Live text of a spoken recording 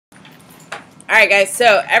Alright guys,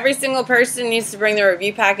 so every single person needs to bring their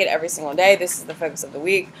review packet every single day. This is the focus of the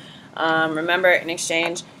week. Remember, in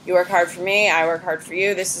exchange, you work hard for me, I work hard for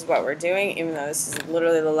you. This is what we're doing, even though this is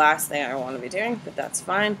literally the last thing I want to be doing, but that's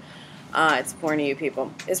fine. It's important to you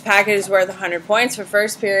people. This packet is worth 100 points for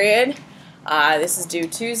first period. This is due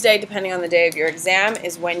Tuesday, depending on the day of your exam,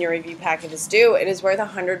 is when your review packet is due. It is worth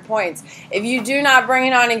 100 points. If you do not bring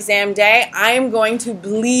it on exam day, I am going to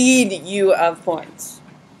bleed you of points.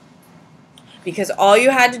 Because all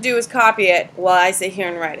you had to do was copy it while I sit here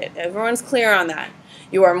and write it. Everyone's clear on that.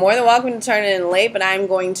 You are more than welcome to turn it in late, but I'm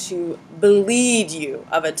going to bleed you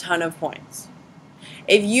of a ton of points.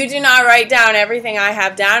 If you do not write down everything I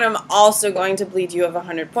have down, I'm also going to bleed you of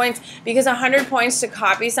 100 points, because 100 points to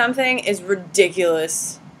copy something is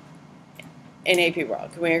ridiculous in AP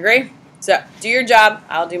World. Can we agree? So, do your job,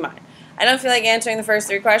 I'll do mine. I don't feel like answering the first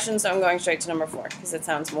 3 questions, so I'm going straight to number 4, because it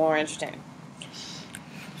sounds more entertaining.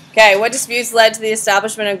 Okay, what disputes led to the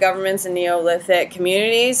establishment of governments in Neolithic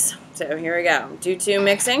communities? So here we go. Due to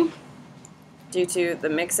mixing. Due to the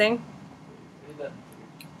mixing.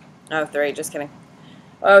 Oh, 3, just kidding.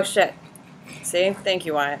 Oh, shit. See? Thank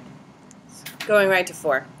you, Wyatt. Going right to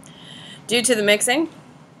 4. Due to the mixing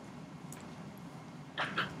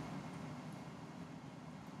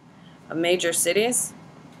of major cities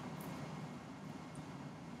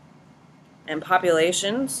and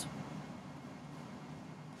populations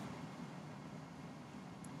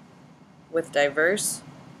with diverse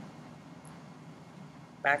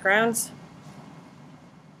backgrounds,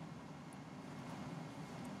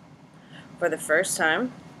 for the first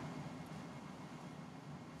time,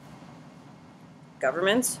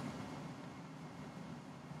 governments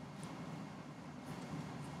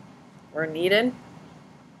were needed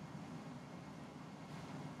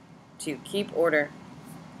to keep order.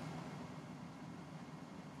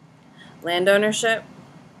 Land ownership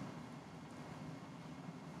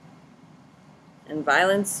and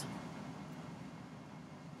violence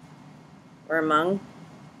were among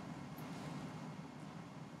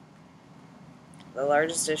the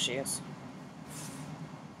largest issues.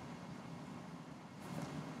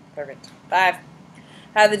 Perfect. 5.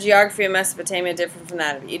 How did the geography of Mesopotamia differ from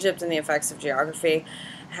that of Egypt, and the effects of geography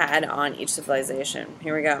had on each civilization?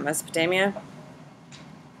 Here we go. Mesopotamia.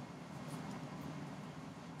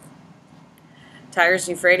 Tigris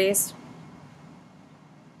and Euphrates.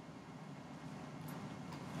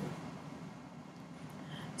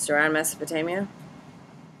 Surround Mesopotamia.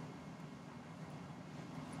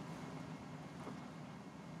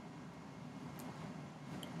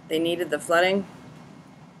 They needed the flooding.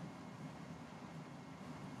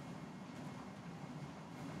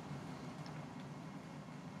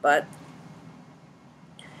 But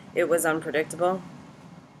it was unpredictable.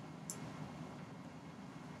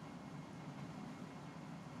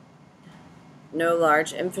 No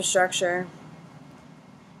large infrastructure.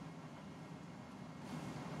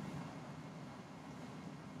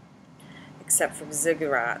 Except for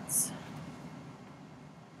ziggurats.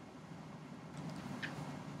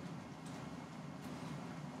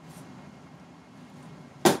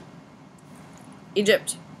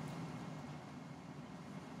 Egypt.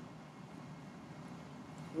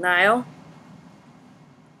 Nile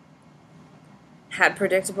had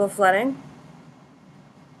predictable flooding.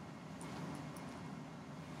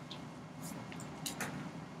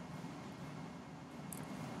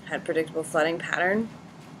 Had predictable flooding pattern.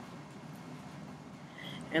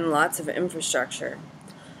 And lots of infrastructure.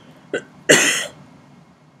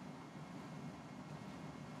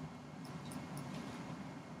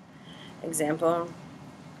 Example,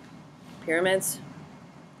 pyramids.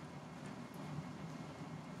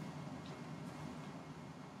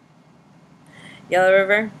 Yellow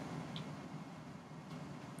River.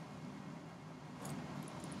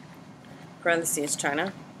 Parentheses,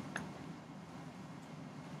 China.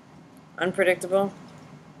 Unpredictable.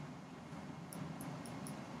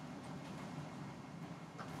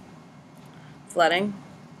 Flooding,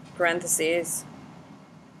 parentheses,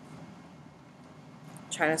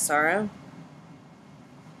 China sorrow.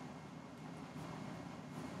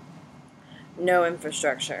 No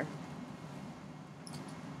infrastructure.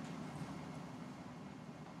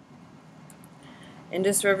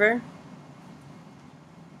 Indus River,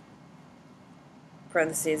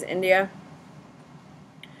 parentheses, India.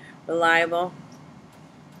 Reliable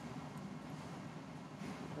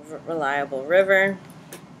river.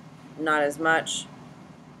 Not as much.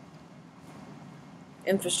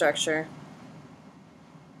 Infrastructure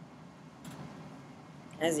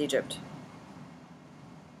as Egypt.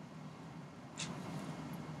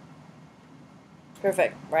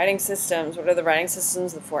 Perfect. Writing systems. What are the writing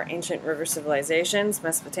systems of the 4 ancient river civilizations?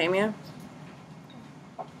 Mesopotamia.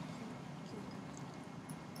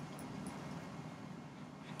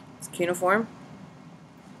 cuneiform.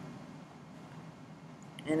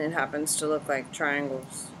 And it happens to look like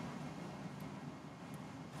triangles.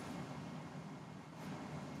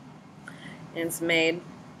 And it's made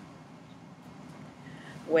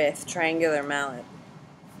with triangular mallet.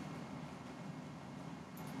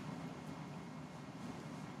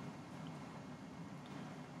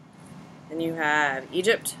 Then you have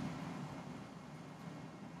Egypt.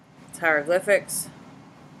 It's hieroglyphics.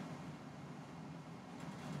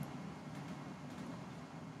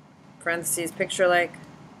 Parentheses, picture like.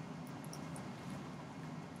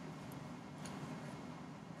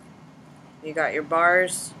 You got your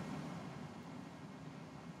bars.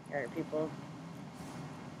 You got your people.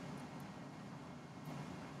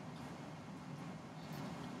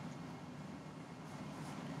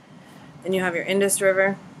 Then you have your Indus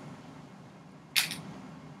River,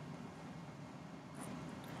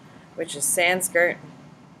 which is Sanskrit.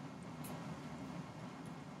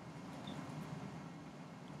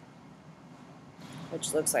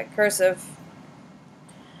 Which looks like cursive.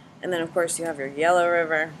 And then, of course, you have your Yellow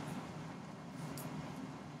River,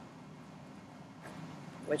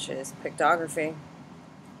 which is pictography.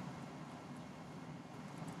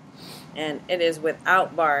 And it is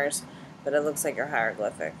without bars, but it looks like your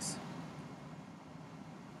hieroglyphics.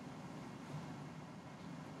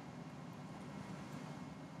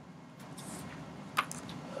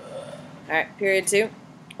 Alright, period 2.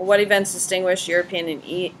 What events distinguish European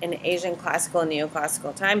and Asian classical and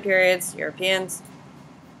neoclassical time periods? Europeans.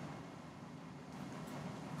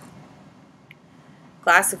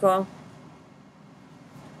 Classical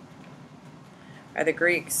are the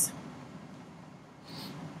Greeks,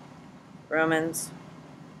 Romans,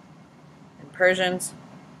 and Persians.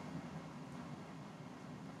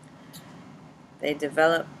 They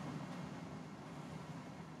develop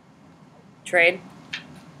trade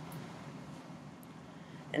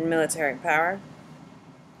and military power,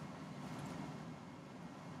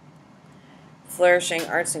 flourishing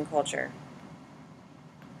arts and culture.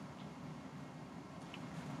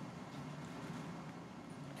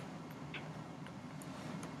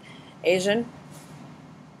 Asian,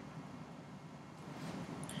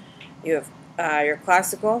 you have your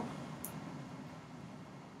classical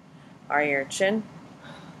are your Qin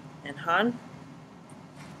and Han.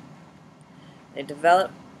 They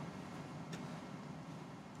develop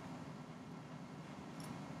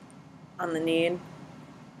on the need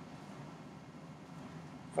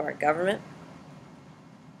for a government.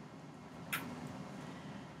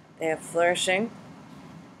 They have flourishing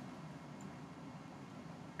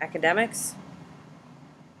academics,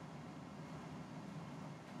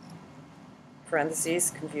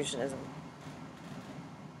 parentheses, Confucianism.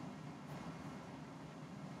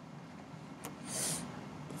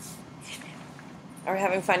 Are we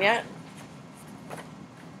having fun yet?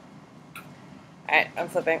 Alright, I'm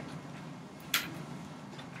flipping.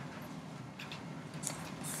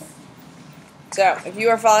 So, if you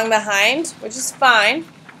are falling behind, which is fine,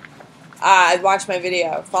 watch my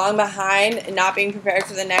video. Falling behind and not being prepared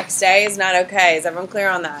for the next day is not okay. Is everyone clear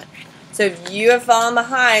on that? So if you have fallen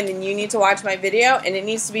behind, then you need to watch my video, and it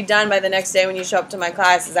needs to be done by the next day when you show up to my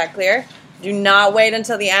class. Is that clear? Do not wait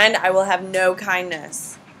until the end. I will have no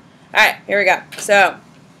kindness. Alright, here we go. So,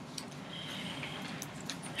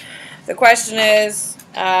 the question is,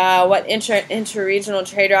 what interregional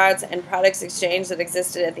trade routes and products exchange that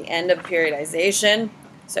existed at the end of periodization?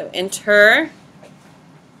 So,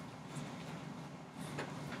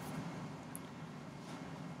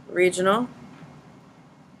 regional,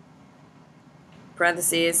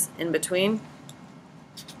 parentheses, in between,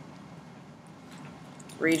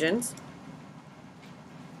 regions.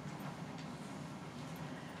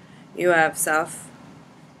 You have South,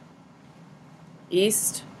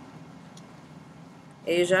 East,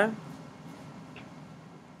 Asia,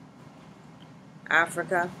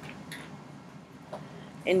 Africa,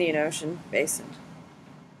 Indian Ocean basin.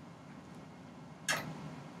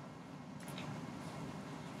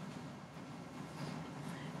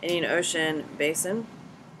 Indian Ocean basin.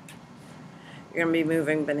 You're going to be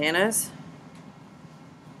moving bananas.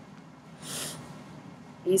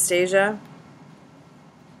 East Asia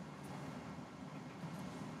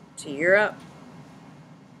to Europe.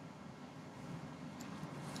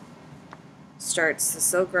 Starts the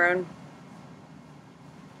Silk Road.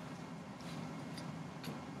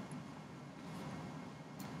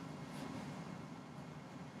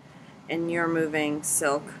 And you're moving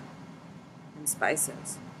silk and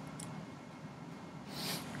spices.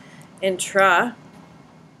 Intra-regional,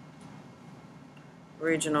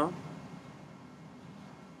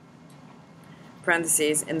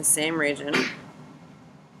 parentheses, in the same region,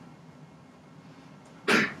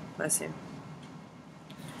 Bless you.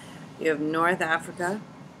 You have North Africa,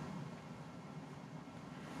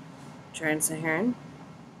 Trans-Saharan,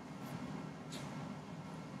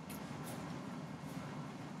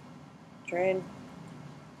 trade,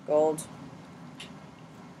 gold,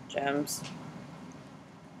 gems,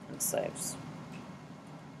 and slaves.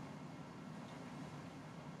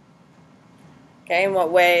 Okay, in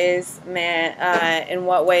what ways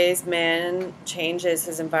man changes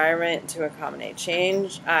his environment to accommodate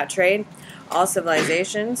trade? All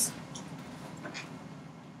civilizations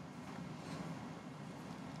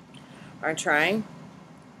are trying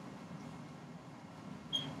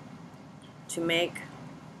to make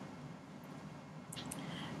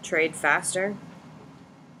trade faster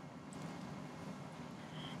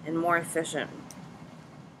and more efficient.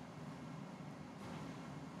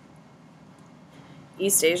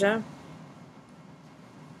 East Asia,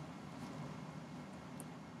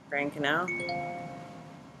 Grand Canal,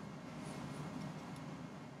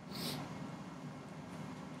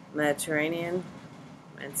 Mediterranean,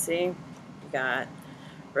 Red Sea. You got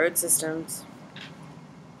road systems,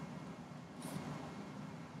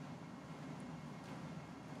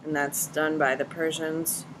 and that's done by the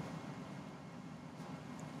Persians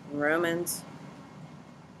and Romans.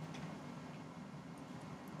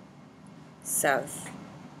 South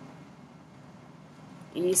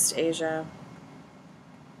East Asia,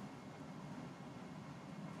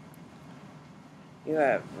 you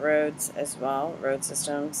have roads as well, road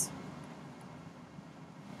systems,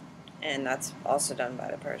 and that's also done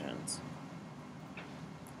by the Persians.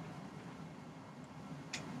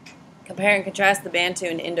 Compare and contrast the Bantu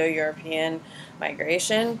and Indo-European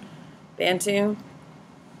migration. Bantu,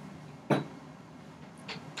 we've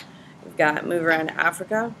got move around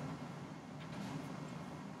Africa,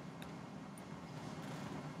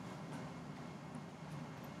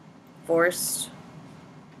 forced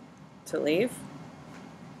to leave.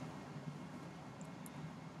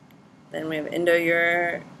 Then we have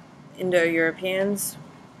Indo-Europeans,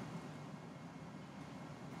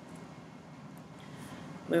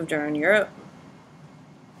 moved around Europe.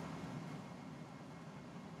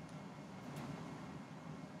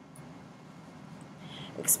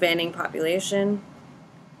 Expanding population.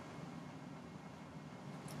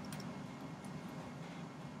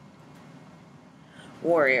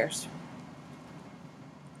 Warriors.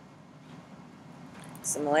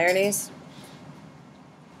 Similarities.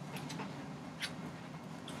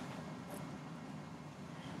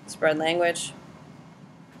 Spread language.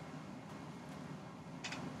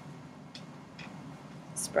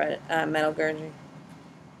 Spread metallurgy.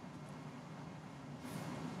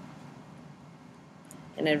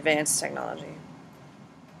 And advanced technology.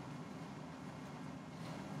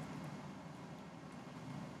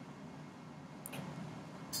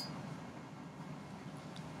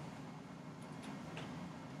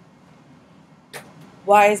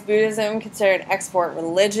 Why is Buddhism considered an export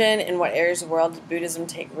religion? In what areas of the world did Buddhism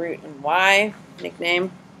take root and why?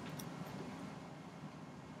 Nickname.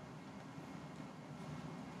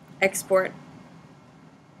 Export.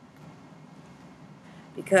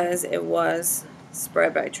 Because it was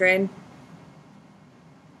spread by trade.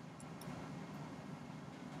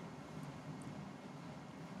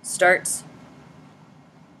 Starts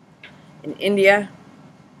in India,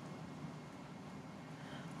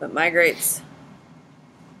 but migrates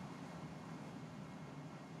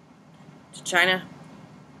to China.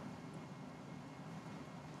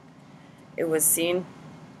 It was seen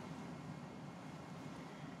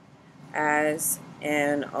as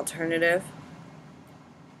an alternative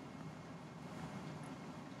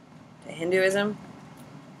to Hinduism.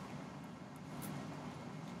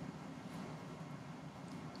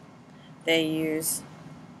 They use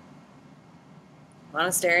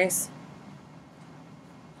monasteries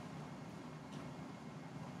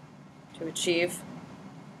to achieve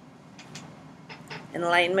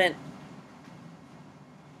enlightenment.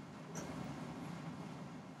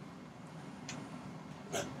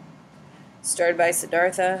 Started by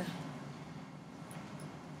Siddhartha.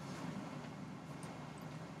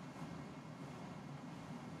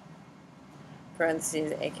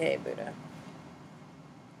 Parentheses, aka Buddha.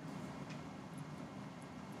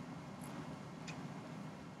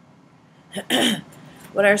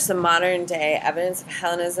 What are some modern day evidence of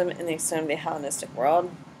Hellenism in the extent of the Hellenistic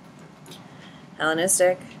world?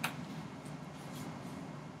 Hellenistic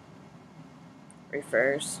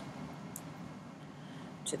refers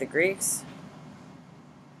to the Greeks.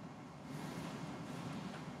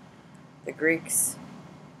 The Greeks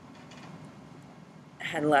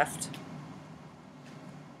had left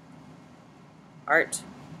art,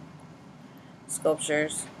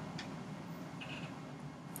 sculptures,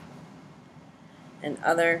 and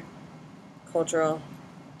other cultural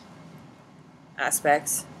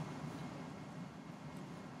aspects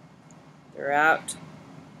throughout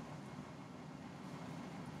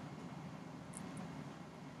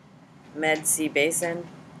Med Sea Basin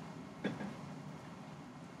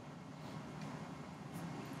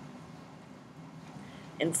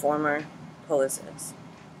in former policies.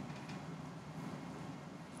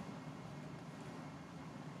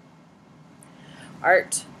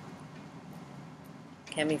 Art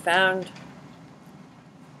can be found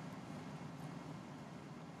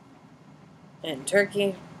in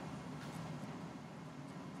Turkey,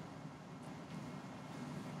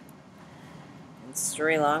 in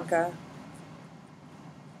Sri Lanka,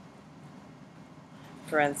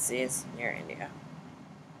 parentheses, near India.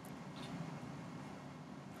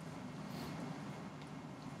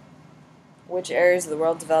 Which areas of the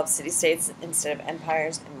world developed city-states instead of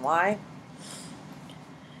empires, and why?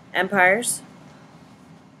 Empires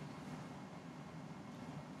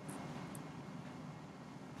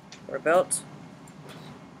were built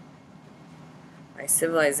by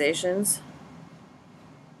civilizations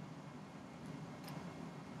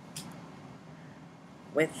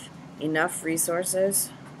with enough resources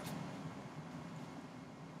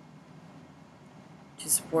to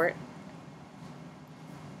support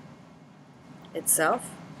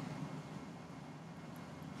itself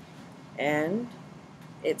and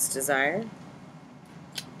its desire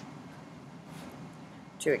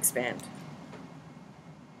to expand.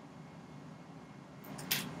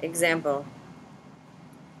 Example: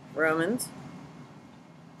 Romans,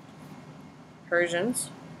 Persians,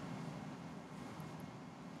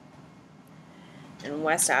 and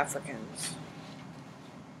West Africans,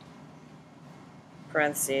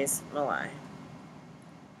 parentheses, Malay.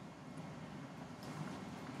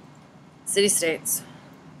 City-states.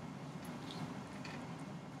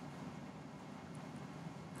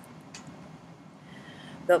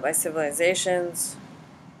 Built by civilizations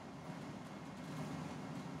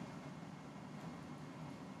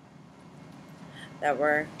that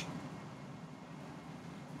were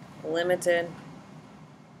limited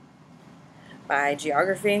by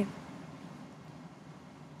geography,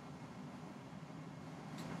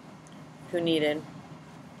 who needed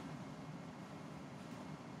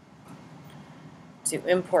to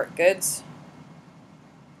import goods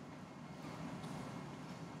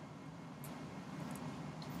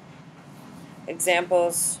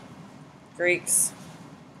examples: Greeks,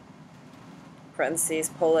 parentheses,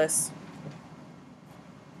 Polis,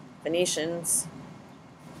 Phoenicians,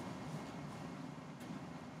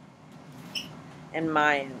 and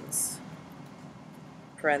Mayans,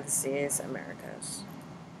 parentheses, Americas.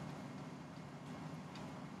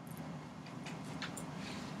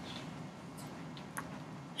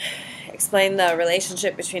 Explain the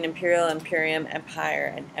relationship between imperial, imperium,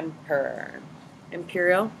 empire, and emperor.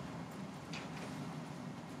 Imperial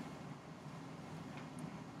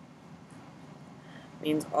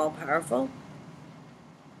means all-powerful.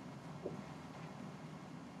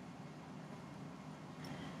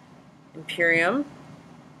 Imperium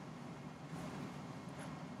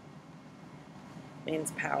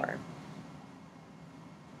means power.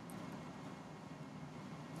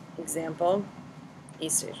 Example: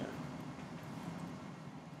 East Asia.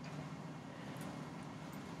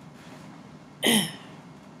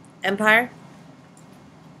 Empire,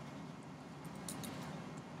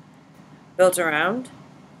 built around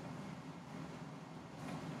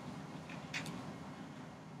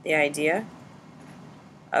the idea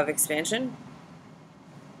of expansion.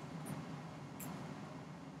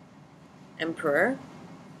 Emperor,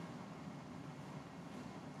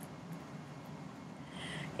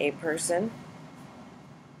 a person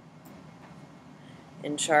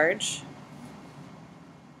in charge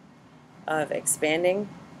of expanding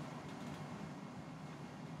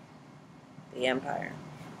the empire.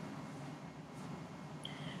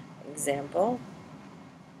 Example: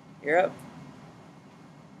 Europe,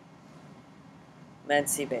 Med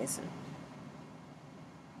Sea Basin.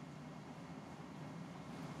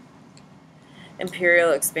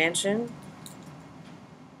 Imperial expansion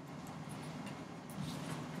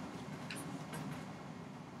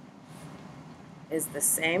is the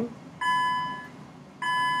same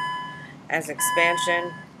as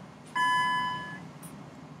expansion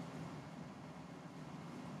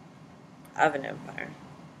of an empire.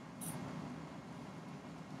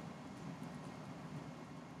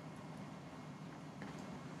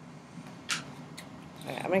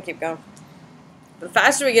 Okay, I'm going to keep going. The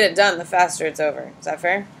faster we get it done, the faster it's over. Is that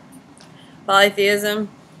fair? Polytheism,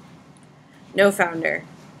 no founder.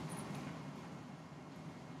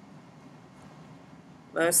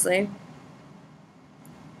 Mostly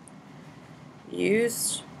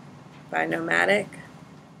used by nomadic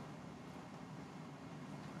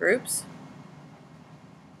groups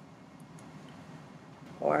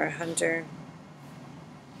or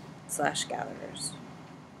hunter/gatherers.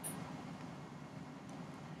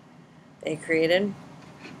 They created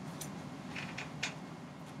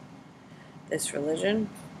this religion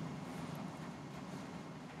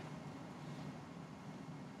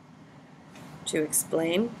to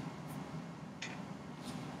explain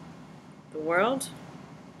the world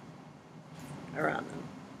around them.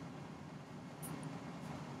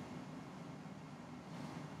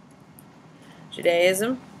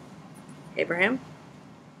 Judaism, Abraham,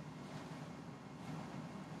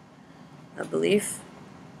 a belief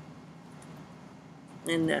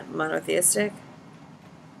in monotheistic,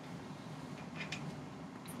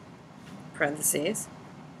 parentheses,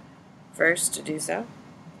 first to do so.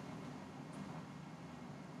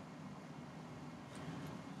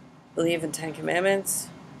 Believe in 10 Commandments.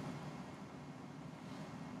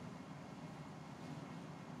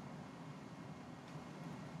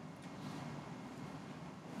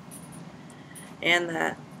 And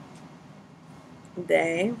that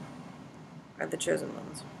they are the chosen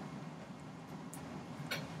ones.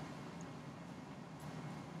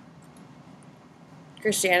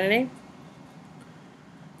 Christianity,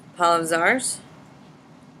 Paul of Czars,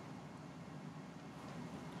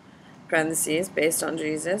 parentheses, based on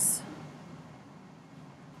Jesus.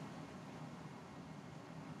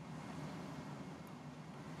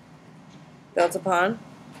 Built upon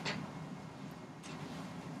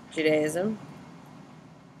Judaism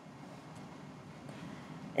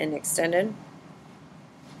and extended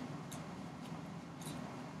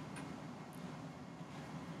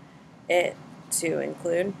it to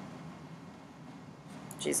include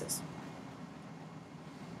Jesus.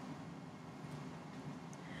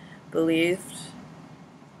 Believes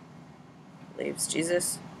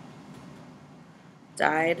Jesus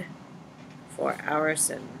died for our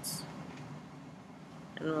sins.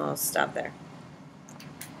 And we'll stop there,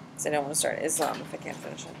 because I don't want to start Islam if I can't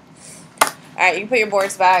finish it. Alright, you can put your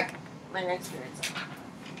boards back. My next period's up.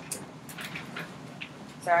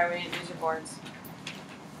 Sorry we didn't use your boards.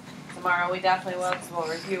 Tomorrow we definitely will, because we'll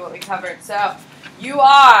review what we covered. So, you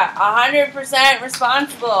are 100%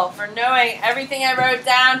 responsible for knowing everything I wrote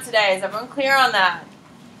down today. Is everyone clear on that?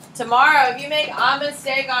 Tomorrow, if you make a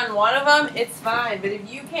mistake on one of them, it's fine. But if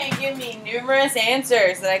you can't give me numerous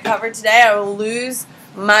answers that I covered today, I will lose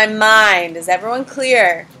my mind. Is everyone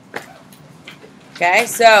clear? Okay,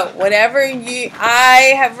 so whatever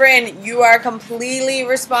I have written, you are completely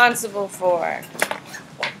responsible for.